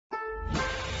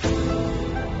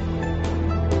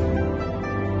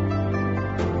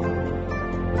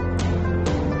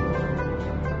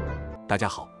大家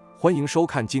好，欢迎收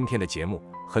看今天的节目。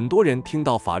很多人听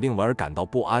到法令纹而感到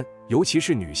不安，尤其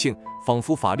是女性，仿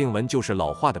佛法令纹就是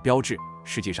老化的标志。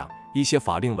实际上，一些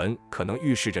法令纹可能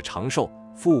预示着长寿、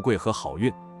富贵和好运。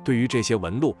对于这些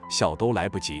纹路，笑都来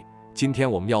不及。今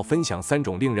天我们要分享3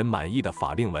种令人满意的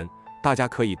法令纹，大家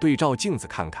可以对照镜子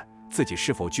看看自己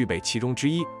是否具备其中之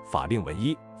一。法令纹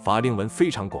1，法令纹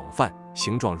非常广泛，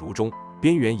形状如钟，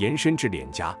边缘延伸至脸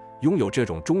颊。拥有这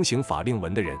种钟形法令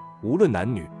纹的人，无论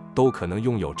男女，都可能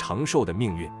拥有长寿的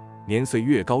命运，年岁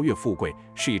越高越富贵，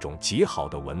是一种极好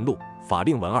的纹路。法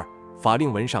令纹2，法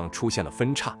令纹上出现了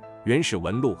分叉，原始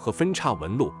纹路和分叉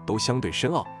纹路都相对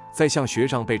深奥，在相学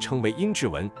上被称为阴质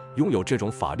纹。拥有这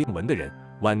种法令纹的人，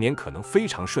晚年可能非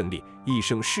常顺利，一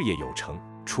生事业有成，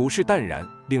处事淡然，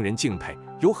令人敬佩，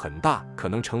有很大可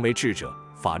能成为智者。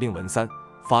法令纹3，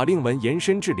法令纹延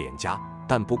伸至脸颊，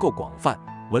但不够广泛，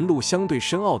纹路相对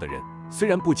深奥的人，虽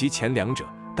然不及前两者，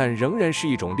但仍然是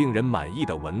一种令人满意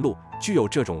的纹路。具有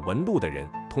这种纹路的人，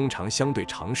通常相对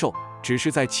长寿，只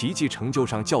是在奇迹成就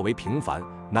上较为平凡，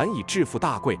难以致富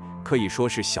大贵，可以说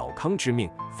是小康之命。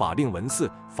法令纹4，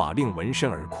法令纹深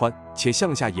而宽，且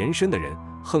向下延伸的人，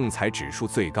横财指数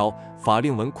最高。法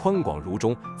令纹宽广如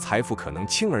钟，财富可能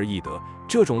轻而易得。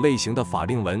这种类型的法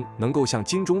令纹能够像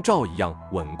金钟罩一样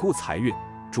稳固财运，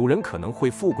主人可能会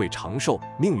富贵长寿，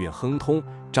命运亨通。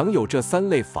长有这3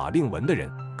类法令纹的人，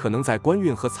可能在官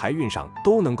运和财运上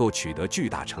都能够取得巨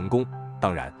大成功。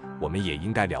当然，我们也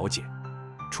应该了解，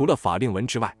除了法令纹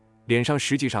之外，脸上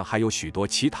实际上还有许多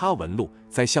其他纹路。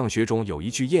在相学中有一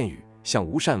句谚语，像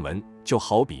无善纹，就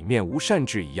好比面无善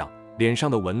痣一样，脸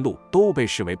上的纹路都被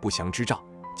视为不祥之兆。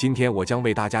今天我将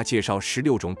为大家介绍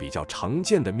16种比较常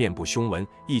见的面部凶纹，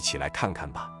一起来看看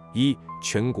吧。1.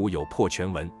 颧骨有破颧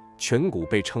纹。颧骨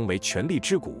被称为权力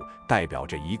之骨，代表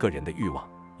着一个人的欲望、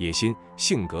野心、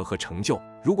性格和成就。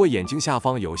如果眼睛下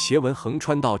方有斜纹横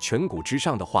穿到颧骨之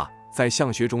上的话，在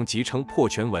相学中即称破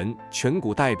颧纹。颧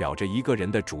骨代表着一个人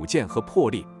的主见和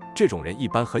魄力，这种人一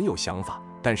般很有想法，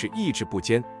但是意志不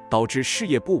坚，导致事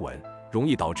业不稳，容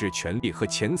易导致权力和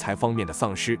钱财方面的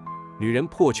丧失。女人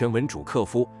破颧纹主克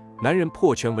夫，男人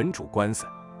破颧纹主官司。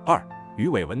2. 鱼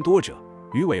尾纹多者。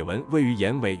鱼尾纹位于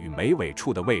眼尾与眉尾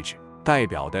处的位置，代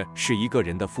表的是一个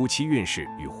人的夫妻运势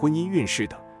与婚姻运势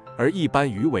等。而一般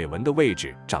鱼尾纹的位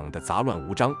置长得杂乱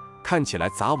无章，看起来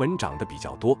杂纹长得比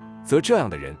较多，则这样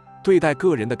的人对待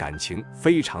个人的感情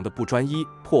非常的不专一，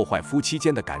破坏夫妻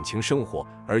间的感情生活，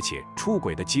而且出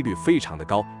轨的几率非常的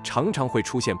高，常常会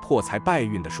出现破财败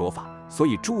运的说法。所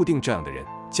以注定这样的人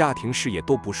家庭事业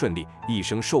都不顺利，一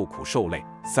生受苦受累。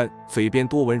3. 嘴边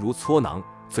多纹如撮囊。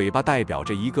嘴巴代表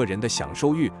着一个人的享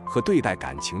受欲和对待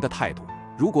感情的态度。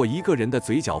如果一个人的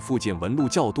嘴角附近纹路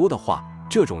较多的话，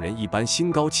这种人一般心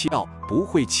高气傲，不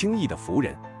会轻易的服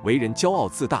人，为人骄傲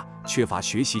自大，缺乏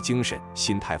学习精神，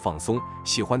心态放松，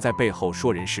喜欢在背后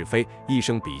说人是非，一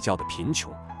生比较的贫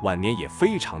穷，晚年也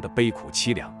非常的悲苦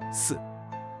凄凉。4.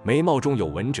 眉毛中有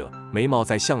纹者。眉毛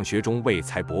在相学中为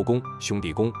财帛宫、兄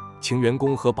弟宫、情缘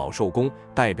宫和保寿宫，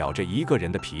代表着一个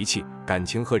人的脾气、感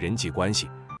情和人际关系。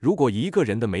如果一个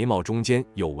人的眉毛中间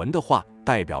有纹的话，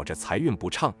代表着财运不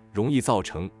畅，容易造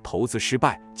成投资失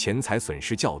败，钱财损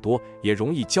失较多，也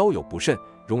容易交友不慎，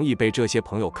容易被这些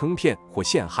朋友坑骗或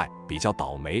陷害，比较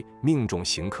倒霉，命中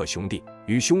刑克兄弟，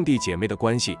与兄弟姐妹的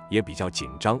关系也比较紧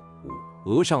张。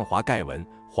5. 额上华盖纹。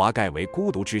华盖为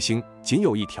孤独之星，仅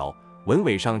有一条，纹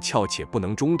尾上翘且不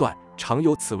能中断，常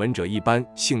有此纹者一般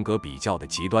性格比较的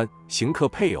极端，刑克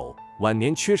配偶，晚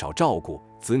年缺少照顾，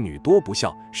子女多不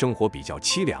孝，生活比较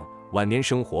凄凉，晚年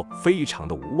生活非常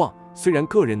的无望。虽然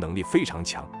个人能力非常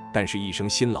强，但是一生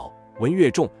辛劳，纹越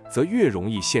重则越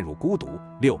容易陷入孤独。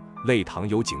6. 泪堂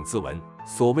有井字纹。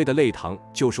所谓的泪堂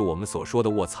就是我们所说的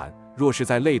卧蚕，若是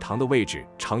在泪堂的位置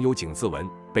常有井字纹，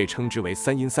被称之为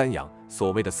三阴三阳。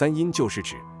所谓的三阴就是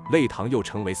指泪堂又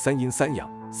称为三阴三阳，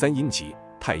三阴即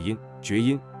太阴、厥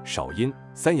阴、少阴，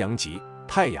三阳即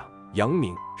太阳、阳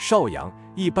明、少阳。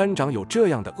一般长有这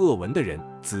样的恶纹的人，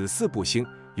子嗣不兴，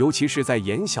尤其是在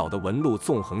眼小的纹路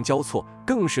纵横交错，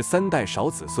更是3代少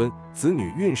子孙，子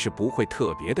女运势不会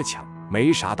特别的强，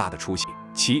没啥大的出息。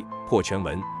7. 破颧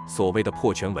纹。所谓的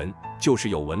破颧纹，就是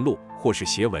有纹路或是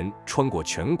斜纹穿过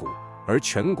颧骨，而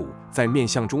颧骨在面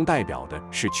相中代表的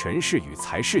是权势与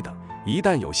财势等。一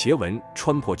旦有斜纹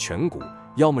穿破颧骨，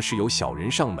要么是有小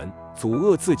人上门阻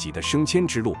遏自己的升迁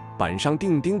之路，板上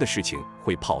钉钉的事情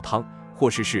会泡汤，或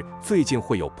是最近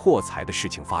会有破财的事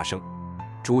情发生。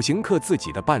主刑克自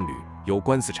己的伴侣，有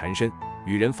官司缠身，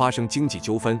与人发生经济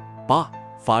纠纷。8.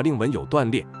 法令纹有断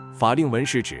裂。法令纹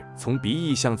是指从鼻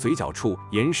翼向嘴角处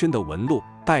延伸的纹路，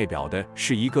代表的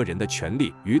是一个人的权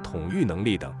力与统御能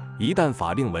力等。一旦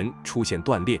法令纹出现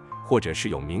断裂，或者是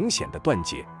有明显的断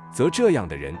节，则这样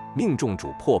的人命中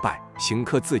主破败，刑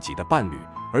克自己的伴侣，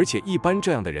而且一般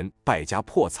这样的人败家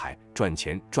破财，赚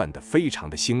钱赚得非常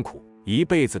的辛苦，一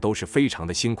辈子都是非常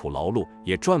的辛苦劳碌，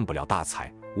也赚不了大财，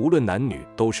无论男女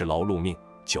都是劳碌命。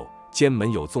9. 肩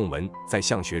门有纵纹，在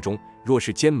相学中，若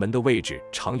是肩门的位置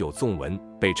常有纵纹，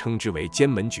被称之为肩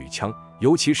门举枪，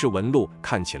尤其是纹路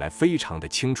看起来非常的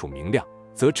清楚明亮，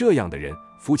则这样的人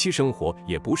夫妻生活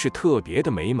也不是特别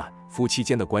的美满，夫妻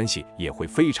间的关系也会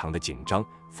非常的紧张，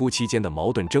夫妻间的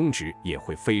矛盾争执也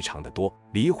会非常的多，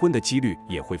离婚的几率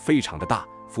也会非常的大，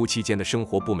夫妻间的生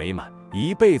活不美满，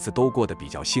一辈子都过得比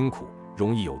较辛苦，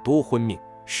容易有多婚命。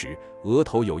10. 额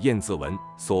头有燕字纹，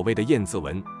所谓的燕字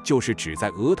纹就是指在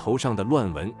额头上的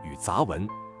乱纹与杂纹，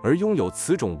而拥有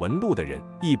此种纹路的人，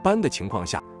一般的情况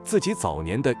下，自己早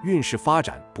年的运势发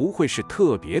展不会是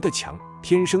特别的强，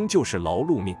天生就是劳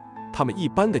碌命。他们一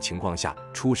般的情况下，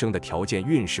出生的条件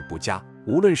运势不佳，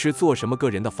无论是做什么个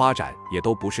人的发展也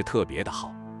都不是特别的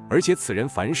好，而且此人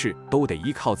凡事都得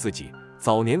依靠自己，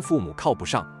早年父母靠不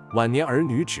上，晚年儿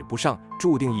女指不上，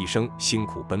注定一生辛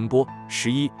苦奔波。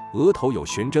11. 额头有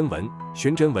悬针纹，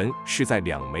悬针纹是在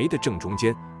两眉的正中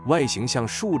间，外形像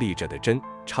竖立着的针，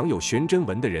常有悬针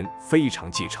纹的人非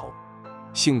常记仇，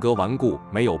性格顽固，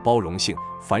没有包容性，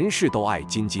凡事都爱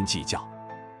斤斤计较，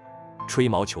吹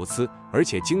毛求疵，而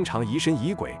且经常疑神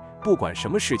疑鬼，不管什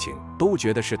么事情都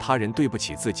觉得是他人对不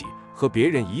起自己，和别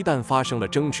人一旦发生了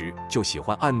争执，就喜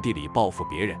欢暗地里报复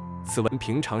别人。此纹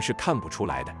平常是看不出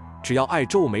来的，只要爱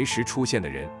皱眉时出现的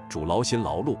人，主劳心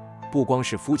劳碌，不光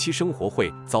是夫妻生活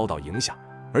会遭到影响，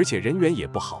而且人缘也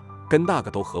不好，跟那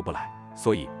个都合不来，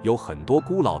所以有很多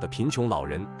孤老的贫穷老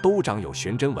人都长有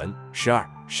悬针纹。12.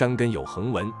 山根有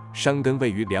横纹，山根位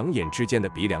于两眼之间的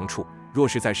鼻梁处，若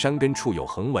是在山根处有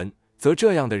横纹，则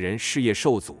这样的人事业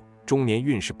受阻，中年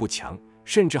运势不强，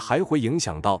甚至还会影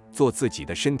响到做自己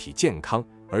的身体健康。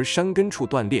而山根处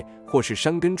断裂或是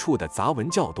山根处的杂纹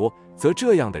较多，则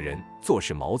这样的人做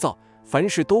事毛躁，凡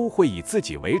事都会以自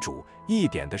己为主，一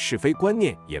点的是非观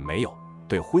念也没有，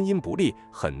对婚姻不利，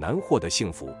很难获得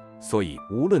幸福。所以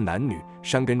无论男女，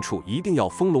山根处一定要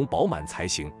丰隆饱满才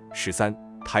行。13.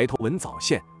 抬头纹早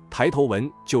现，抬头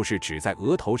纹就是指在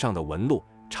额头上的纹路，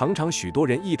常常许多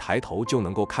人一抬头就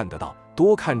能够看得到，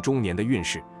多看中年的运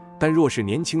势。但若是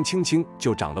年轻轻轻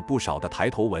就长了不少的抬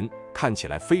头纹，看起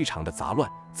来非常的杂乱，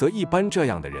则一般这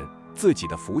样的人自己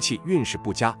的福气运势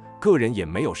不佳，个人也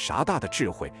没有啥大的智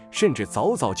慧，甚至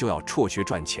早早就要辍学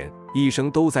赚钱，一生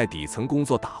都在底层工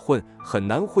作打混，很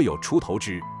难会有出头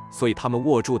之日，所以他们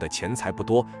握住的钱财不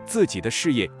多，自己的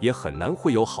事业也很难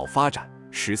会有好发展。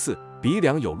14. 鼻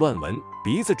梁有乱纹，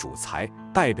鼻子主财，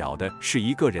代表的是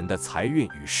一个人的财运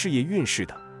与事业运势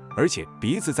等，而且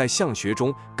鼻子在相学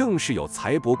中更是有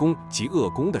财帛宫及恶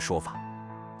宫的说法，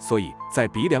所以在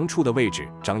鼻梁处的位置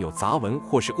长有杂纹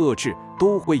或是恶痣，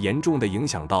都会严重的影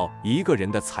响到一个人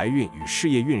的财运与事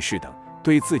业运势等，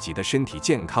对自己的身体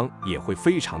健康也会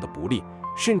非常的不利，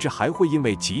甚至还会因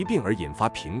为疾病而引发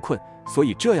贫困，所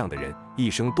以这样的人一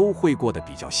生都会过得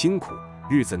比较辛苦，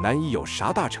日子难以有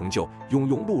啥大成就，庸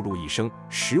庸碌碌一生。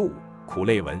15. 苦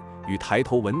泪纹与抬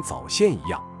头纹早现一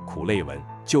样，苦泪纹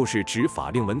就是指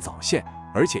法令纹早现，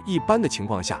而且一般的情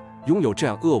况下，拥有这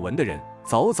样恶纹的人，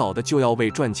早早的就要为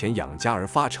赚钱养家而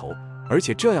发愁，而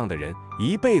且这样的人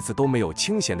一辈子都没有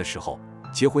清闲的时候，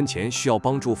结婚前需要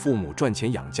帮助父母赚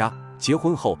钱养家，结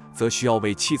婚后则需要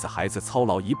为妻子孩子操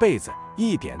劳一辈子，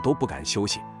一点都不敢休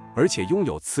息，而且拥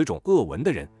有此种恶纹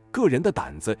的人，个人的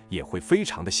胆子也会非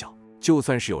常的小，就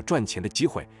算是有赚钱的机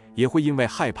会，也会因为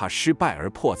害怕失败而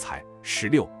破财。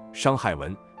16. 伤害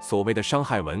纹，所谓的伤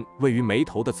害纹位于眉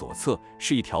头的左侧，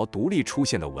是一条独立出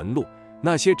现的纹路，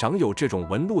那些长有这种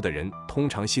纹路的人，通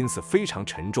常心思非常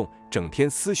沉重，整天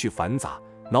思绪繁杂，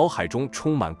脑海中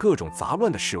充满各种杂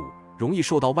乱的事物，容易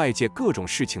受到外界各种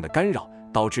事情的干扰，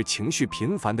导致情绪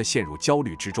频繁地陷入焦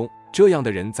虑之中。这样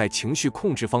的人在情绪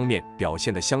控制方面表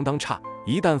现得相当差，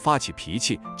一旦发起脾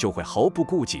气，就会毫不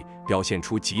顾忌，表现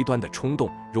出极端的冲动，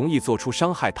容易做出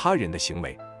伤害他人的行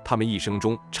为。他们一生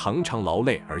中常常劳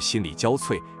累而心力交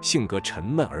瘁，性格沉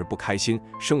闷而不开心，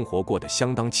生活过得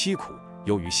相当凄苦。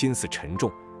由于心思沉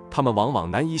重，他们往往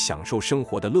难以享受生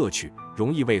活的乐趣，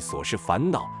容易为琐事烦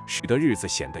恼，使得日子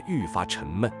显得愈发沉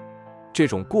闷。这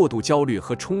种过度焦虑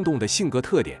和冲动的性格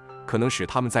特点，可能使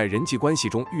他们在人际关系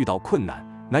中遇到困难，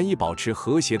难以保持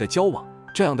和谐的交往。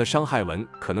这样的伤害纹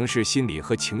可能是心理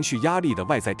和情绪压力的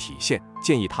外在体现，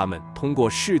建议他们通过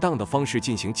适当的方式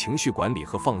进行情绪管理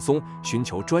和放松，寻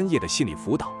求专业的心理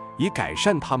辅导，以改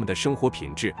善他们的生活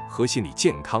品质和心理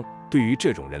健康。对于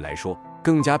这种人来说，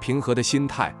更加平和的心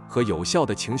态和有效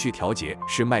的情绪调节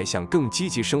是迈向更积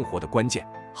极生活的关键。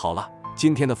好了，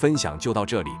今天的分享就到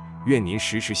这里，愿您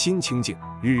时时心清静，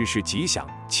日日是吉祥，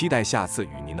期待下次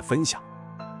与您的分享。